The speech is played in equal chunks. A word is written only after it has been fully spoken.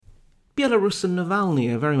Belarus and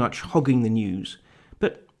Navalny are very much hogging the news.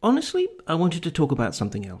 But honestly, I wanted to talk about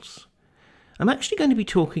something else. I'm actually going to be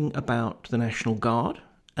talking about the National Guard,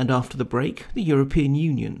 and after the break, the European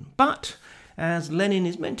Union. But, as Lenin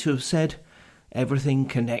is meant to have said, everything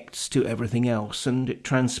connects to everything else, and it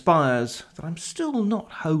transpires that I'm still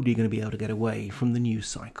not wholly going to be able to get away from the news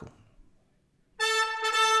cycle.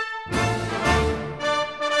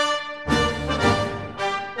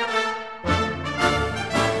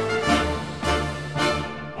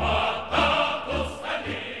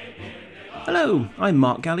 Hello, I'm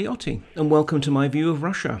Mark Galliotti, and welcome to my view of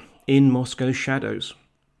Russia in Moscow's shadows.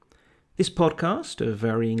 This podcast, of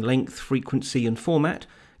varying length, frequency and format,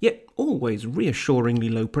 yet always reassuringly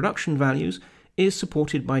low production values, is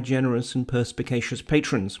supported by generous and perspicacious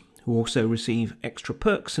patrons, who also receive extra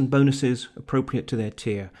perks and bonuses appropriate to their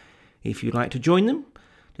tier. If you'd like to join them,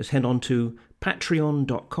 just head on to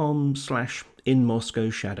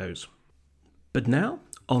patreon.com/InMoscowShadows. But now,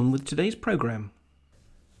 on with today's programme.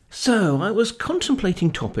 So, I was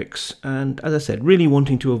contemplating topics and, as I said, really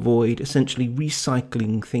wanting to avoid essentially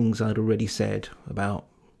recycling things I'd already said about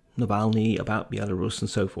Navalny, about Belarus and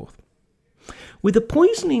so forth. With the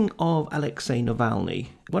poisoning of Alexei Navalny,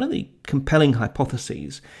 one of the compelling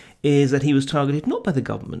hypotheses is that he was targeted not by the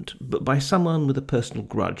government, but by someone with a personal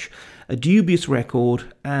grudge, a dubious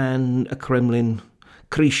record and a Kremlin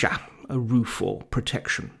krisha, a roof or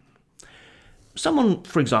protection. Someone,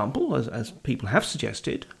 for example, as people have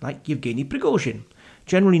suggested, like Yevgeny Prigozhin,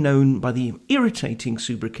 generally known by the irritating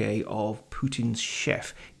sobriquet of Putin's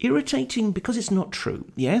chef. Irritating because it's not true.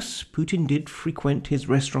 Yes, Putin did frequent his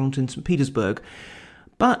restaurant in St. Petersburg,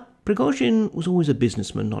 but Prigozhin was always a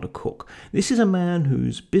businessman, not a cook. This is a man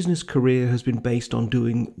whose business career has been based on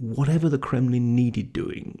doing whatever the Kremlin needed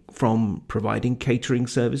doing, from providing catering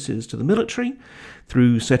services to the military,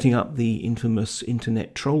 through setting up the infamous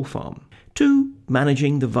internet troll farm, to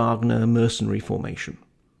managing the Wagner mercenary formation.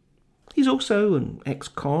 He's also an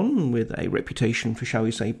ex-con with a reputation for, shall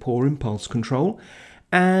we say, poor impulse control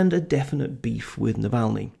and a definite beef with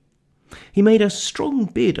Navalny. He made a strong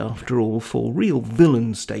bid, after all, for real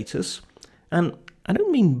villain status, and I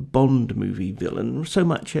don't mean Bond movie villain so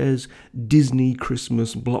much as Disney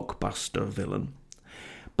Christmas blockbuster villain.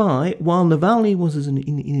 While Navalny was in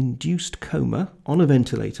an induced coma on a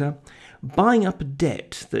ventilator, buying up a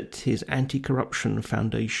debt that his anti-corruption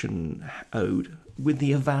foundation owed with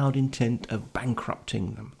the avowed intent of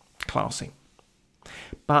bankrupting them. Classy.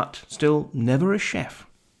 But still never a chef.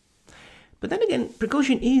 But then again,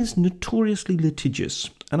 Prigozhin is notoriously litigious,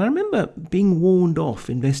 and I remember being warned off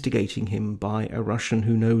investigating him by a Russian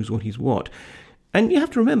who knows what he's what. And you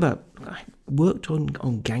have to remember, I worked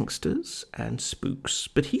on gangsters and spooks,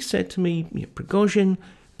 but he said to me, Prigozhin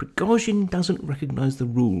doesn't recognise the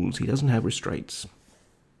rules, he doesn't have restraints.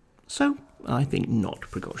 So, I think not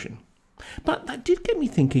Prigozhin. But that did get me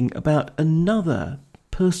thinking about another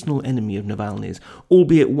personal enemy of Navalny's,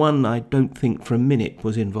 albeit one I don't think for a minute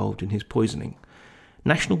was involved in his poisoning.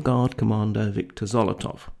 National Guard Commander Viktor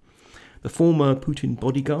Zolotov, the former Putin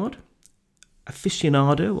bodyguard,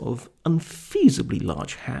 aficionado of unfeasibly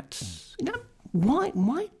large hats.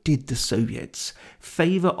 Why did the Soviets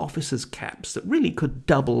favour officers' caps that really could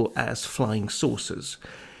double as flying saucers?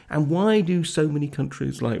 And why do so many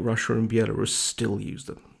countries like Russia and Belarus still use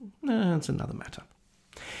them? That's another matter.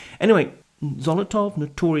 Anyway, Zolotov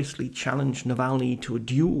notoriously challenged Navalny to a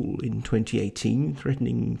duel in 2018,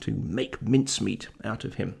 threatening to make mincemeat out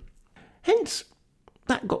of him. Hence,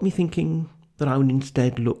 that got me thinking that I would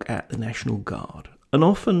instead look at the National Guard, an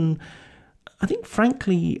often, I think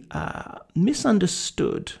frankly,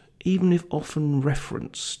 misunderstood, even if often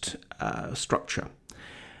referenced, structure.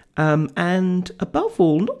 And above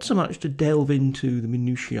all, not so much to delve into the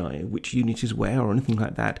minutiae, which unit is where or anything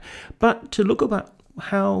like that, but to look about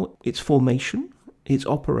how its formation, its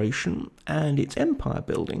operation, and its empire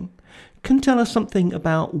building can tell us something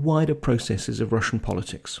about wider processes of Russian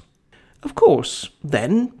politics. Of course,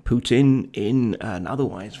 then, Putin, in an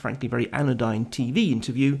otherwise, frankly, very anodyne TV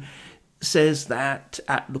interview, says that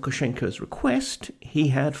at Lukashenko's request, he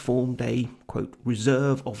had formed a, quote,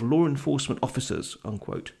 reserve of law enforcement officers,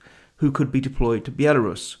 unquote, who could be deployed to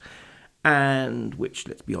Belarus, and which,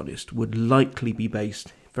 let's be honest, would likely be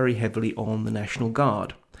based very heavily on the National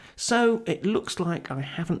Guard. So it looks like I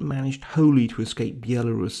haven't managed wholly to escape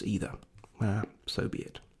Belarus either. So be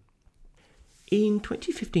it. In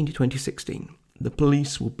 2015 to 2016, the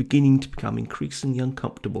police were beginning to become increasingly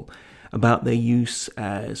uncomfortable about their use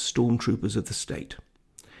as stormtroopers of the state.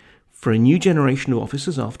 For a new generation of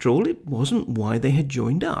officers, after all, it wasn't why they had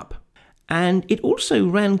joined up. And it also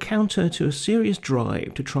ran counter to a serious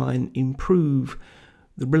drive to try and improve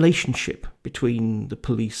the relationship between the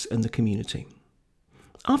police and the community.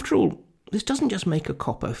 After all, this doesn't just make a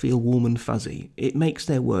copper feel warm and fuzzy, it makes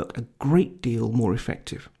their work a great deal more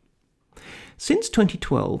effective. Since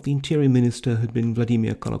 2012, the Interior Minister had been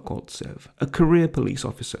Vladimir Kolokoltsev, a career police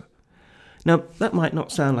officer. Now, that might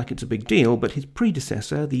not sound like it's a big deal, but his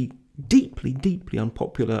predecessor, the deeply, deeply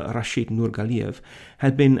unpopular Rashid Nurgaliev,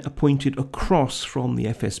 had been appointed across from the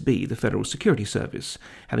FSB, the Federal Security Service,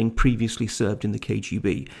 having previously served in the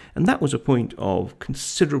KGB, and that was a point of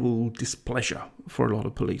considerable displeasure for a lot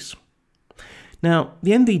of police. Now,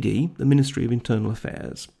 the MVD, the Ministry of Internal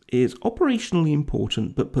Affairs, is operationally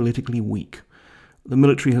important but politically weak. The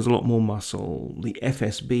military has a lot more muscle, the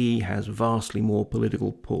FSB has vastly more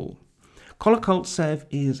political pull. Kolokoltsev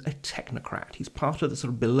is a technocrat. He's part of the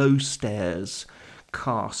sort of below-stairs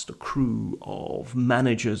cast, a crew of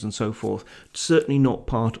managers and so forth, certainly not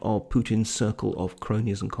part of Putin's circle of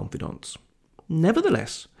cronies and confidants.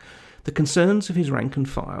 Nevertheless, the concerns of his rank and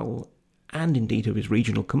file, and indeed of his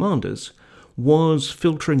regional commanders, was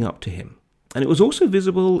filtering up to him. And it was also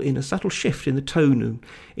visible in a subtle shift in the tone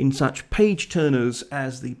in such page-turners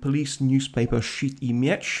as the police newspaper Shit I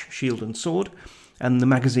Miech, Shield and Sword, and the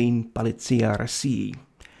magazine Politsia Rossii,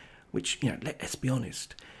 which, let's be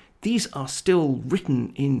honest, these are still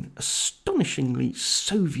written in astonishingly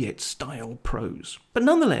Soviet-style prose. But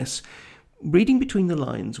nonetheless, reading between the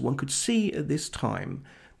lines, one could see at this time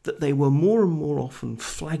that they were more and more often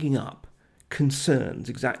flagging up concerns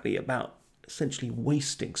exactly about essentially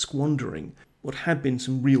squandering what had been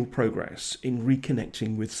some real progress in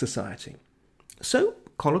reconnecting with society. So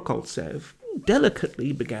Kolokoltsev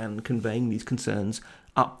delicately began conveying these concerns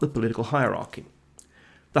up the political hierarchy.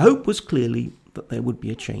 The hope was clearly that there would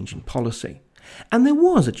be a change in policy. And there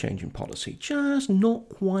was a change in policy, just not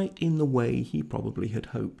quite in the way he probably had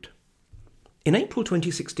hoped. In April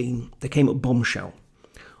 2016, there came a bombshell.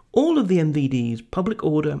 All of the MVD's public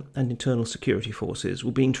order and internal security forces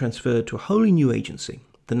were being transferred to a wholly new agency,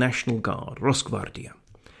 the National Guard, Rosgvardia.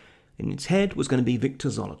 In its head was going to be Viktor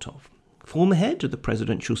Zolotov, former head of the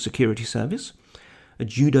Presidential Security Service, a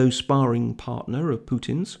judo sparring partner of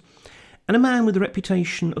Putin's, and a man with a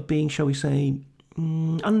reputation of being, shall we say,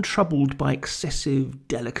 untroubled by excessive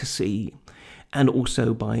delicacy and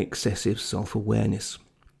also by excessive self-awareness.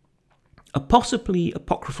 A possibly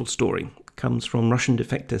apocryphal story comes from Russian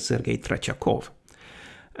defector Sergei Trechakov,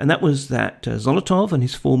 and that was that Zolotov and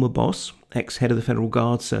his former boss, ex-head of the Federal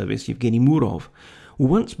Guard Service, Yevgeny Murov, were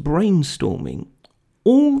once brainstorming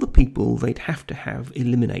all the people they'd have to have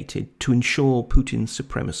eliminated to ensure Putin's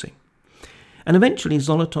supremacy. And eventually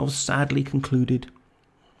Zolotov sadly concluded,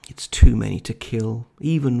 it's too many to kill,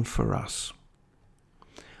 even for us.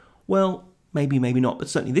 Well, maybe not, but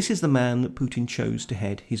certainly this is the man that Putin chose to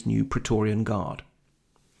head his new Praetorian Guard.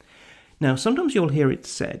 Now, sometimes you'll hear it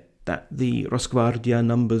said that the Rosgvardia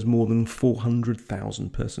numbers more than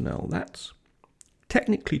 400,000 personnel. That's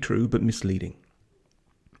technically true, but misleading.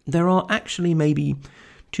 There are actually maybe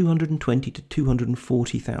 220 to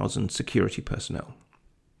 240,000 security personnel.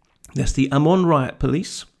 There's the Amon Riot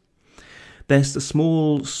Police. There's the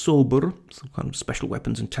small SOBR, some kind of special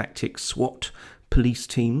weapons and tactics, SWAT police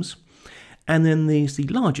teams. And then there's the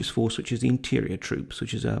largest force, which is the Interior Troops,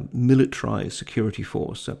 which is a militarized security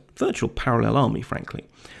force, a virtual parallel army, frankly.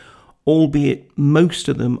 Albeit most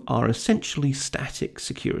of them are essentially static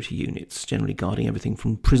security units, generally guarding everything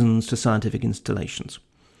from prisons to scientific installations.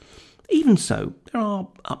 Even so, there are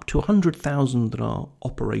up to 100,000 that are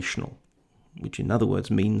operational, which in other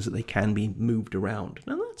words means that they can be moved around.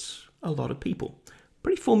 Now that's a lot of people.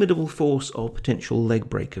 Pretty formidable force of potential leg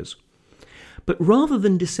breakers. But rather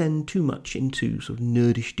than descend too much into sort of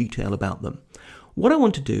nerdish detail about them, what I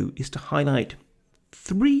want to do is to highlight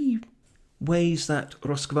 3 ways that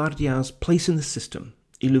Rosgvardia's place in the system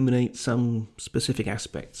illuminate some specific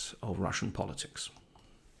aspects of Russian politics.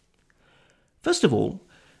 First of all,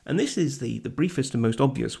 and this is the briefest and most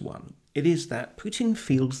obvious one, it is that Putin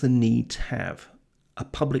feels the need to have a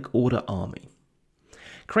public order army.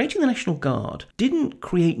 Creating the National Guard didn't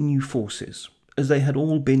create new forces, as they had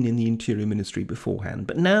all been in the Interior Ministry beforehand,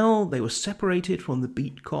 but now they were separated from the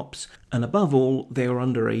beat cops, and above all, they were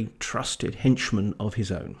under a trusted henchman of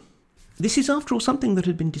his own. This is, after all, something that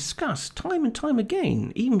had been discussed time and time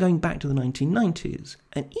again, even going back to the 1990s,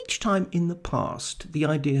 and each time in the past, the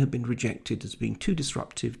idea had been rejected as being too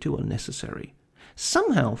disruptive, too unnecessary.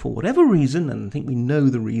 Somehow, for whatever reason, and I think we know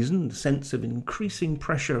the reason, the sense of increasing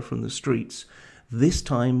pressure from the streets, this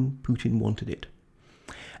time Putin wanted it.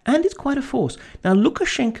 And it's quite a force. Now,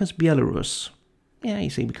 Lukashenko's Belarus, you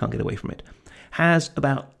see, we can't get away from it, has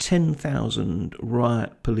about 10,000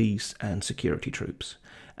 riot police and security troops.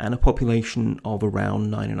 and a population of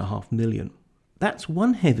around 9.5 million. That's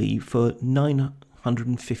one heavy for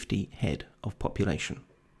 950 head of population.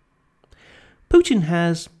 Putin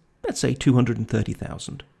has, let's say,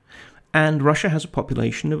 230,000, and Russia has a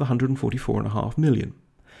population of 144.5 million.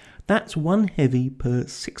 That's one heavy per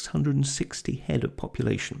 660 head of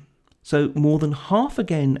population. So more than half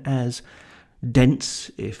again as dense,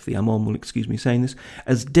 if the Amon will excuse me saying this,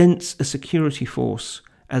 as dense a security force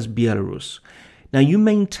as Belarus. Now you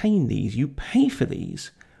maintain these, you pay for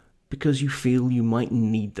these, because you feel you might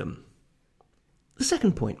need them. The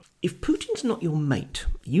second point, if Putin's not your mate,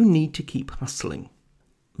 you need to keep hustling.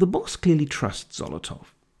 The boss clearly trusts Zolotov,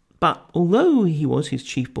 but although he was his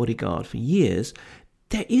chief bodyguard for years,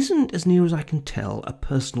 there isn't, as near as I can tell, a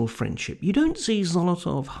personal friendship. You don't see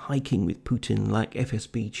Zolotov hiking with Putin like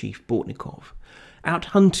FSB chief Bortnikov, out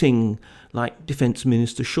hunting like Defense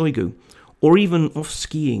Minister Shoigu, or even off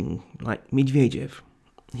skiing like Medvedev.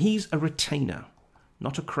 He's a retainer,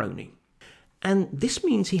 not a crony. And this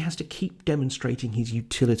means he has to keep demonstrating his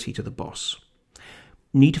utility to the boss.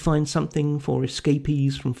 Need to find something for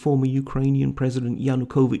escapees from former Ukrainian President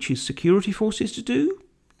Yanukovych's security forces to do?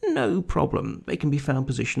 No problem. They can be found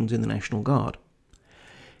positions in the National Guard.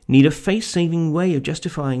 Need a face-saving way of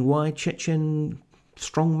justifying why Chechen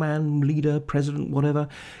strongman, leader, president, whatever,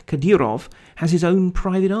 Kadyrov has his own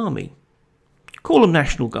private army? Call them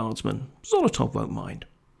National Guardsmen. Zolotov won't mind.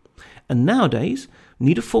 And nowadays,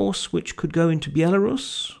 need a force which could go into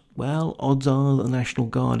Belarus? Well, odds are that the National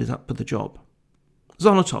Guard is up for the job.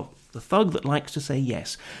 Zolotov, the thug that likes to say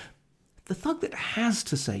yes. The thug that has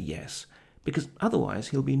to say yes, because otherwise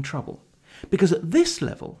he'll be in trouble. Because at this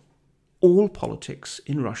level, all politics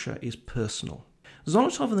in Russia is personal.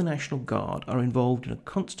 Zolotov and the National Guard are involved in a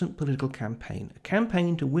constant political campaign, a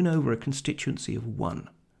campaign to win over a constituency of one.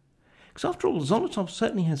 Because after all, Zolotov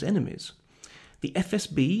certainly has enemies. The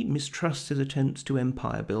FSB mistrusts his attempts to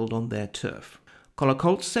empire build on their turf.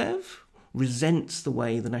 Kolokoltsev resents the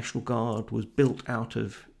way the National Guard was built out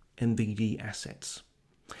of MVD assets.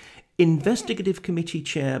 Investigative Committee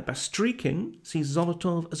Chair Bastrykin sees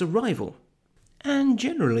Zolotov as a rival. And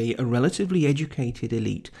generally, a relatively educated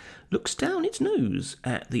elite looks down its nose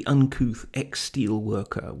at the uncouth ex-steel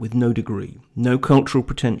worker with no degree, no cultural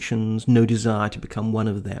pretensions, no desire to become one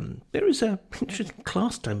of them. There is a interesting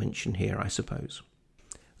class dimension here, I suppose.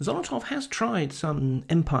 Zolotov has tried some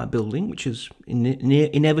empire building, which has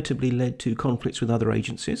inevitably led to conflicts with other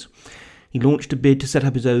agencies. He launched a bid to set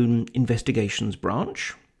up his own investigations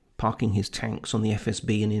branch, parking his tanks on the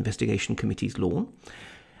FSB and Investigation Committee's lawn,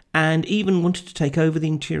 and even wanted to take over the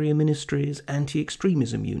Interior Ministry's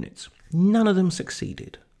anti-extremism units. None of them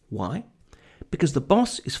succeeded. Why? Because the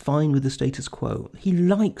boss is fine with the status quo. He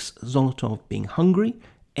likes Zolotov being hungry,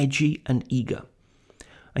 edgy, and eager.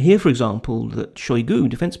 I hear, for example, that Shoigu,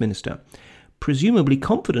 defense minister, presumably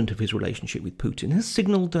confident of his relationship with Putin, has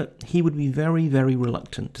signalled that he would be very, very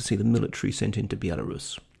reluctant to see the military sent into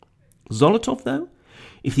Belarus. Zolotov, though,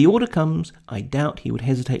 if the order comes, I doubt he would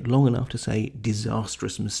hesitate long enough to say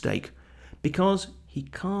disastrous mistake, because he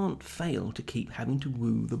can't fail to keep having to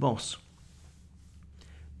woo the boss.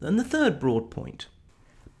 Then the third broad point.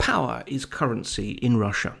 Power is currency in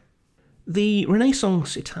Russia. The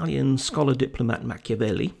Renaissance Italian scholar-diplomat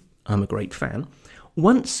Machiavelli, I'm a great fan,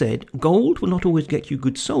 once said, gold will not always get you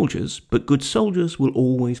good soldiers, but good soldiers will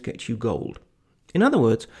always get you gold. In other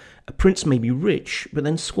words, a prince may be rich, but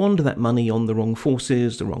then squander that money on the wrong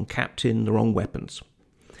forces, the wrong captain, the wrong weapons.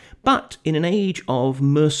 But in an age of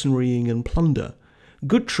mercenarying and plunder,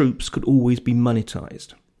 good troops could always be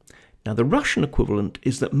monetized. Now, the Russian equivalent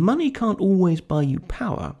is that money can't always buy you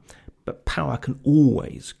power, but power can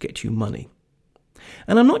always get you money.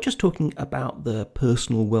 And I'm not just talking about the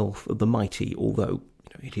personal wealth of the mighty, although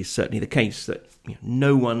it is certainly the case that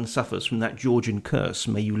no one suffers from that Georgian curse,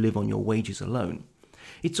 may you live on your wages alone.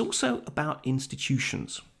 It's also about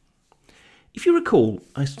institutions. If you recall,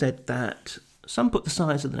 I said that some put the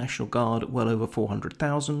size of the National Guard at well over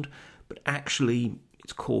 400,000, but actually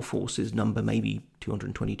its core forces number maybe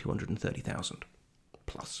 220, 230,000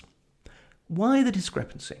 plus. Why the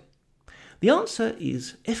discrepancy? The answer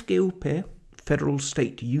is FGUP, Federal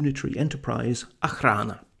State Unitary Enterprise,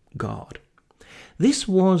 Akhrana, Guard. This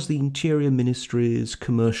was the Interior Ministry's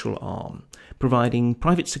commercial arm, providing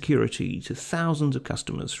private security to thousands of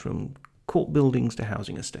customers from court buildings to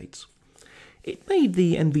housing estates. It made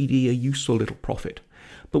the MVD a useful little profit,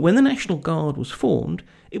 but when the National Guard was formed,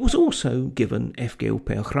 it was also given FGUP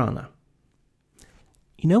Akhrana.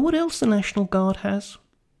 You know what else the National Guard has?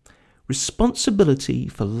 Responsibility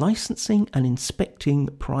for licensing and inspecting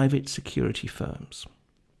private security firms.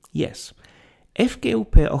 Yes,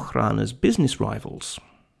 FGUP Akhrana's business rivals,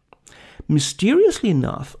 Mysteriously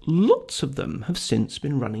enough, lots of them have since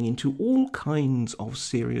been running into all kinds of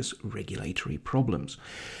serious regulatory problems.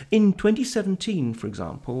 In 2017, for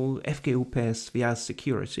example, FGOP Sviaz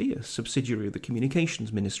Security, a subsidiary of the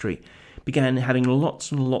Communications Ministry, began having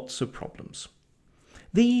lots and lots of problems.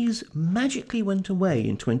 These magically went away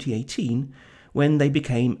in 2018 when they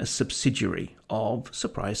became a subsidiary of,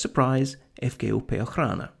 surprise, surprise, FGOP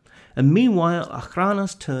Ochrana. And meanwhile,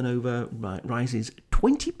 Ochrana's turnover rises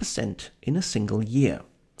 20% in a single year.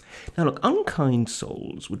 Now look, unkind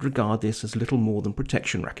souls would regard this as little more than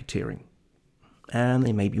protection racketeering. And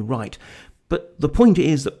they may be right. But the point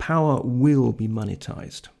is that power will be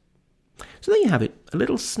monetized. So there you have it, a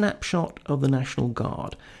little snapshot of the National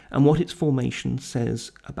Guard and what its formation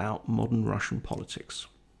says about modern Russian politics.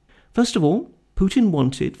 First of all, Putin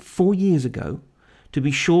wanted 4 years ago to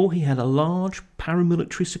be sure he had a large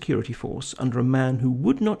paramilitary security force under a man who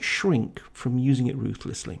would not shrink from using it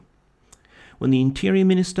ruthlessly. When the Interior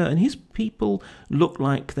Minister and his people looked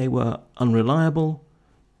like they were unreliable,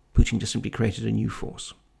 Putin just simply created a new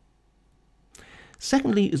force.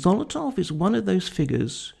 Secondly, Zolotov is one of those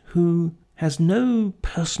figures who has no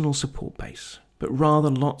personal support base, but rather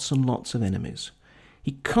lots and lots of enemies.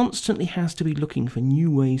 He constantly has to be looking for new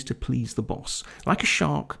ways to please the boss. Like a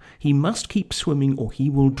shark, he must keep swimming or he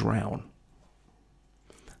will drown.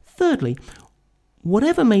 Thirdly,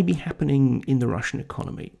 whatever may be happening in the Russian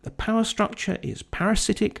economy, the power structure is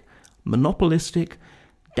parasitic, monopolistic,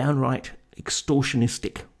 downright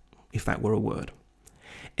extortionistic, if that were a word.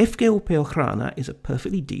 FGOP Ochrana is a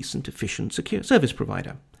perfectly decent, efficient secure service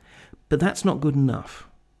provider. But that's not good enough.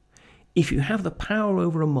 If you have the power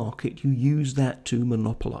over a market, you use that to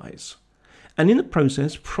monopolize. And in the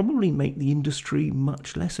process, probably make the industry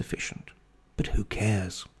much less efficient. But who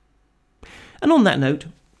cares? And on that note,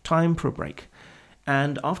 time for a break.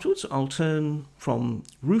 And afterwards, I'll turn from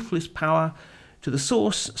ruthless power to the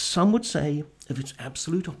source, some would say, of its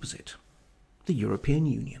absolute opposite, the European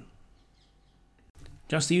Union.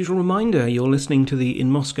 Just the usual reminder, you're listening to the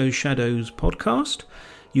In Moscow Shadows podcast.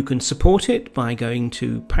 You can support it by going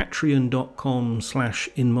to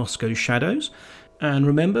patreon.com/InMoscowShadows. And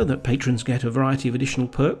remember that patrons get a variety of additional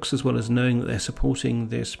perks, as well as knowing that they're supporting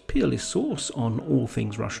this peerless source on all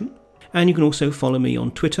things Russian. And you can also follow me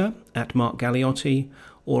on Twitter @Mark Galeotti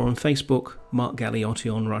or on Facebook, Mark Galeotti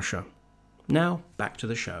on Russia. Now, back to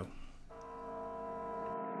the show.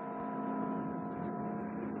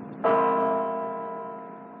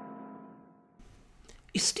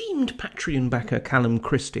 Esteemed Patreon backer Callum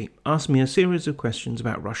Christie asked me a series of questions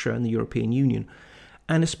about Russia and the European Union,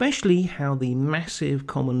 and especially how the massive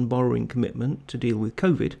common borrowing commitment to deal with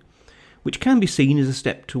COVID, which can be seen as a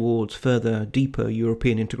step towards further, deeper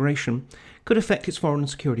European integration, could affect its foreign and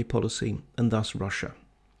security policy, and thus Russia.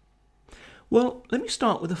 Well, let me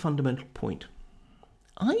start with a fundamental point.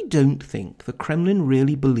 I don't think the Kremlin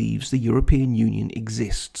really believes the European Union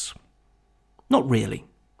exists. Not really.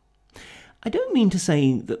 I don't mean to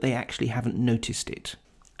say that they actually haven't noticed it,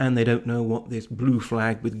 and they don't know what this blue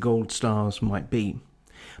flag with gold stars might be,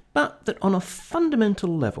 but that on a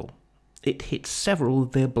fundamental level, it hits several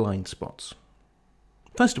of their blind spots.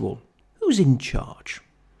 First of all, who's in charge?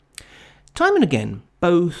 Time and again,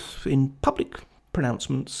 both in public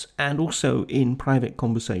pronouncements and also in private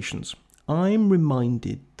conversations, I'm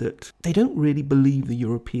reminded that they don't really believe the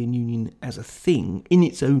European Union as a thing in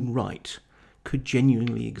its own right could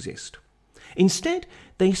genuinely exist. Instead,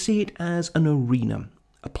 they see it as an arena,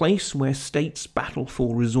 a place where states battle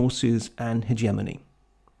for resources and hegemony.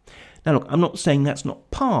 Now look, I'm not saying that's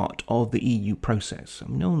not part of the EU process. I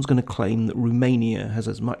mean, no one's going to claim that Romania has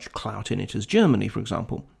as much clout in it as Germany, for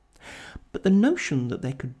example. But the notion that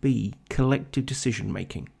there could be collective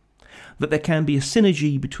decision-making, that there can be a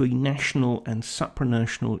synergy between national and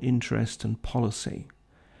supranational interest and policy,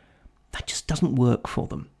 that just doesn't work for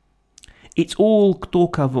them. It's all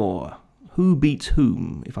kto kavo, who beats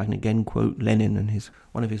whom, if I can again quote Lenin and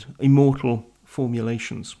one of his immortal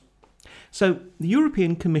formulations. So the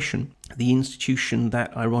European Commission, the institution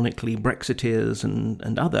that ironically Brexiteers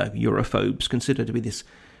and other Europhobes consider to be this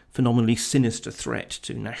phenomenally sinister threat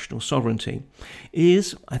to national sovereignty,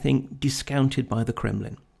 is, I think, discounted by the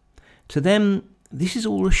Kremlin. To them, this is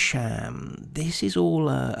all a sham. This is all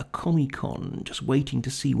a comic-con, just waiting to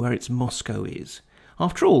see where its Moscow is.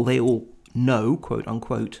 After all, they all know,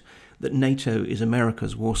 quote-unquote, that NATO is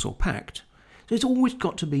America's Warsaw Pact. So it's always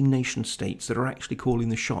got to be nation-states that are actually calling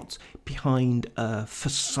the shots behind a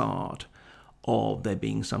facade of there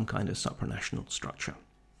being some kind of supranational structure.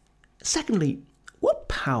 Secondly, what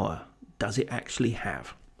power does it actually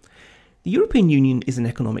have? The European Union is an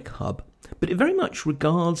economic hub, but it very much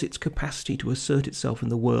regards its capacity to assert itself in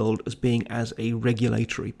the world as being as a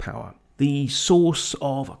regulatory power, the source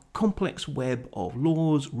of a complex web of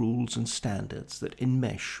laws, rules and standards that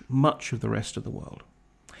enmesh much of the rest of the world.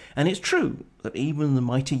 And it's true that even the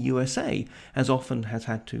mighty USA has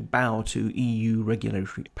had to bow to EU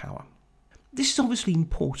regulatory power. This is obviously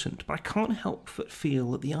important, but I can't help but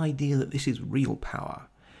feel that the idea that this is real power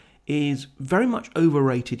is very much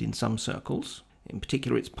overrated in some circles. In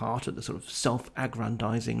particular, it's part of the sort of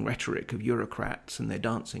self-aggrandizing rhetoric of Eurocrats and their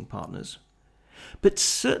dancing partners. But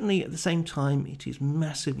certainly at the same time, it is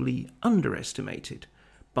massively underestimated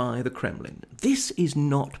by the Kremlin. This is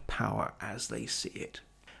not power as they see it.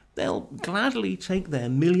 They'll gladly take their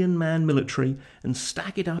million-man military and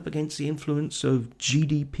stack it up against the influence of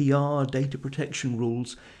GDPR data protection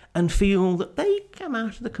rules and feel that they come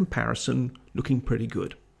out of the comparison looking pretty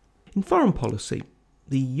good. In foreign policy,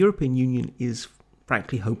 the European Union is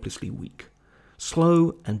frankly hopelessly weak,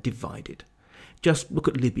 slow and divided. Just look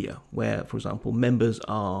at Libya, where, for example, members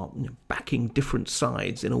are backing different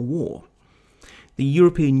sides in a war. The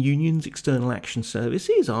European Union's External Action Service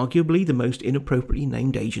is arguably the most inappropriately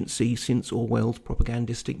named agency since Orwell's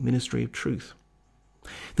propagandistic Ministry of Truth.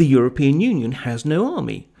 The European Union has no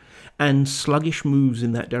army, and sluggish moves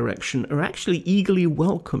in that direction are actually eagerly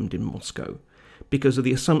welcomed in Moscow because of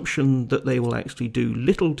the assumption that they will actually do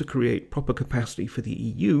little to create proper capacity for the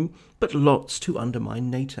EU, but lots to undermine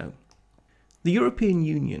NATO. The European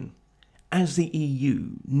Union, as the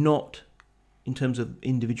EU, not in terms of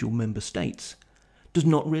individual member states, does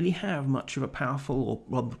not really have much of a powerful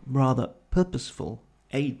or rather purposeful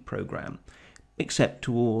aid programme, except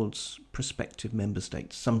towards prospective member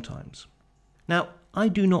states sometimes. Now, I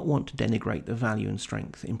do not want to denigrate the value and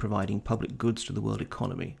strength in providing public goods to the world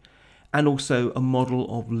economy, and also a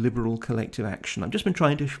model of liberal collective action. I've just been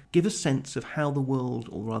trying to give a sense of how the world,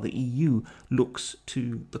 or rather EU, looks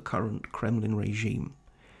to the current Kremlin regime.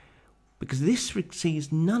 Because this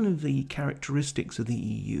sees none of the characteristics of the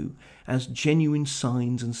EU as genuine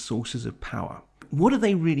signs and sources of power. What do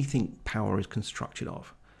they really think power is constructed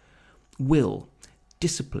of? Will,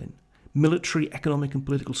 discipline, military, economic and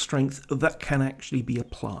political strength that can actually be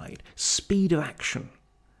applied, speed of action.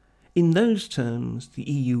 In those terms, the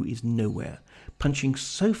EU is nowhere, punching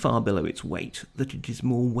so far below its weight that it is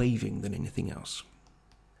more waving than anything else.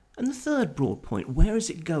 And the third broad point, where is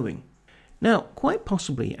it going? Now, quite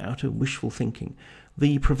possibly out of wishful thinking,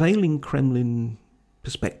 the prevailing Kremlin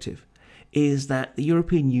perspective is that the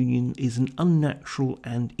European Union is an unnatural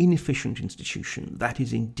and inefficient institution that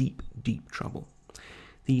is in deep, deep trouble.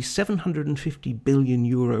 The €750 billion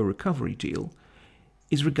recovery deal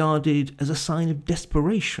is regarded as a sign of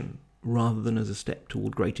desperation rather than as a step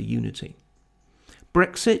toward greater unity.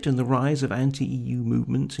 Brexit and the rise of anti-EU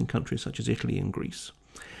movements in countries such as Italy and Greece.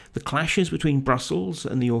 The clashes between Brussels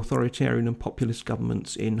and the authoritarian and populist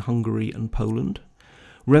governments in Hungary and Poland.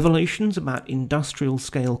 Revelations about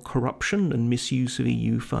industrial-scale corruption and misuse of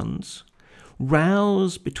EU funds.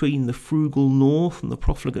 Rows between the frugal North and the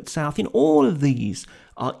profligate South. In all of these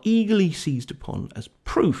are eagerly seized upon as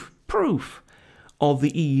proof of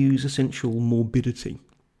the EU's essential morbidity.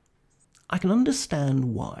 I can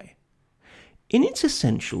understand why. In its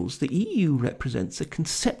essentials, the EU represents a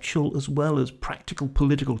conceptual as well as practical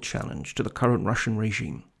political challenge to the current Russian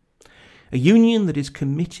regime. A union that is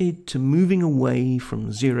committed to moving away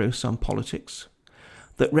from zero-sum politics,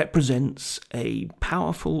 that represents a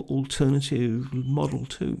powerful alternative model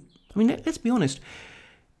too. I mean, let's be honest.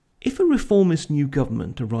 If a reformist new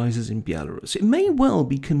government arises in Belarus, it may well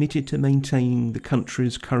be committed to maintaining the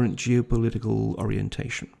country's current geopolitical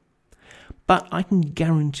orientation. But I can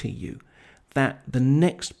guarantee you that the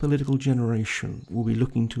next political generation will be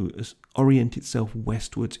looking to orient itself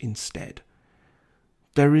westwards instead.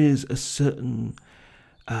 There is a certain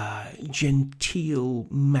genteel,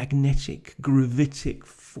 magnetic, gravitic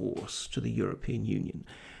force to the European Union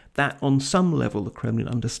that on some level the Kremlin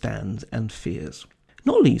understands and fears.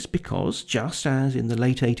 Not least because, just as in the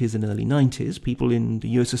late 80s and early 90s, people in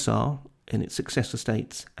the USSR and its successor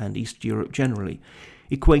states and East Europe generally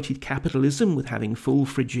equated capitalism with having full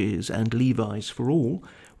fridges and Levi's for all,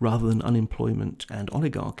 rather than unemployment and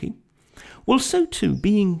oligarchy. Well, so too,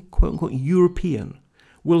 being quote-unquote European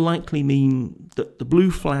will likely mean that the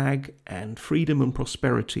blue flag and freedom and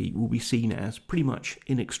prosperity will be seen as pretty much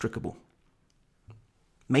inextricable.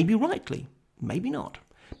 Maybe rightly, maybe not.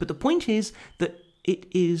 But the point is that it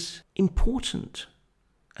is important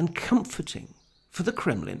and comforting for the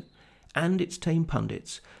Kremlin and its tame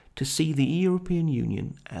pundits to see the European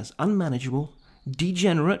Union as unmanageable,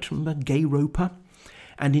 degenerate, gay roper,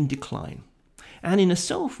 and in decline. And in a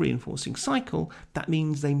self-reinforcing cycle, that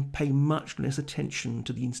means they pay much less attention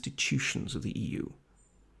to the institutions of the EU.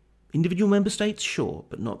 Individual member states, sure,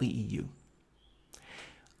 but not the EU.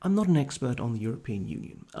 I'm not an expert on the European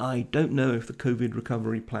Union. I don't know if the COVID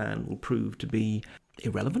recovery plan will prove to be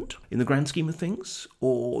irrelevant in the grand scheme of things,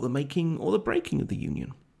 or the making or the breaking of the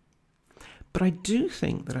Union. But I do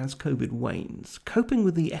think that as COVID wanes, coping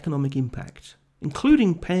with the economic impact,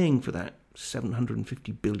 including paying for that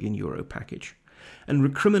 €750 billion package, and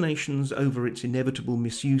recriminations over its inevitable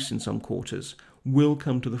misuse in some quarters will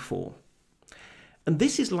come to the fore. And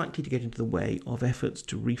this is likely to get into the way of efforts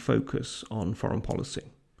to refocus on foreign policy.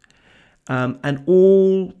 And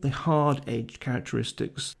all the hard-edged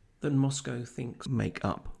characteristics that Moscow thinks make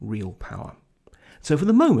up real power. So for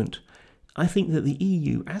the moment, I think that the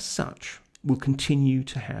EU as such will continue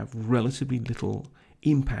to have relatively little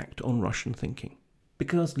impact on Russian thinking.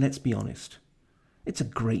 Because, let's be honest, it's a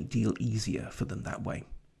great deal easier for them that way.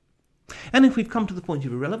 And if we've come to the point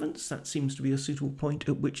of irrelevance, that seems to be a suitable point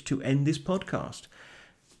at which to end this podcast.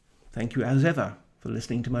 Thank you as ever for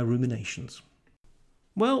listening to my ruminations.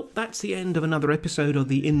 Well, that's the end of another episode of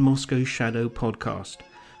the In Moscow's Shadow podcast.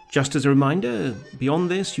 Just as a reminder,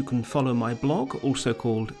 beyond this, you can follow my blog, also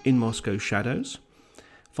called In Moscow Shadows.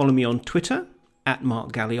 Follow me on Twitter,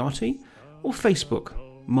 @MarkGaleotti, or Facebook,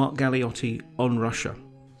 Mark Galeotti on Russia.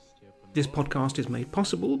 This podcast is made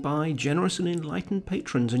possible by generous and enlightened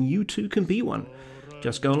patrons, and you too can be one.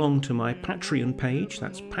 Just go along to my Patreon page,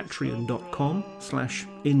 that's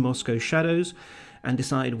patreon.com/InMoscowShadows, and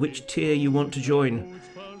decide which tier you want to join,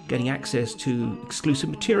 getting access to exclusive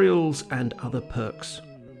materials and other perks.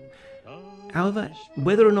 However,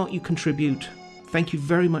 whether or not you contribute, thank you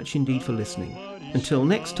very much indeed for listening. Until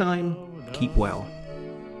next time, keep well.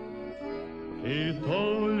 И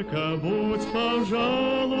только будь,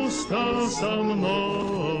 пожалуйста, со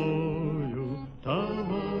мною,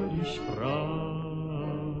 товарищ прав.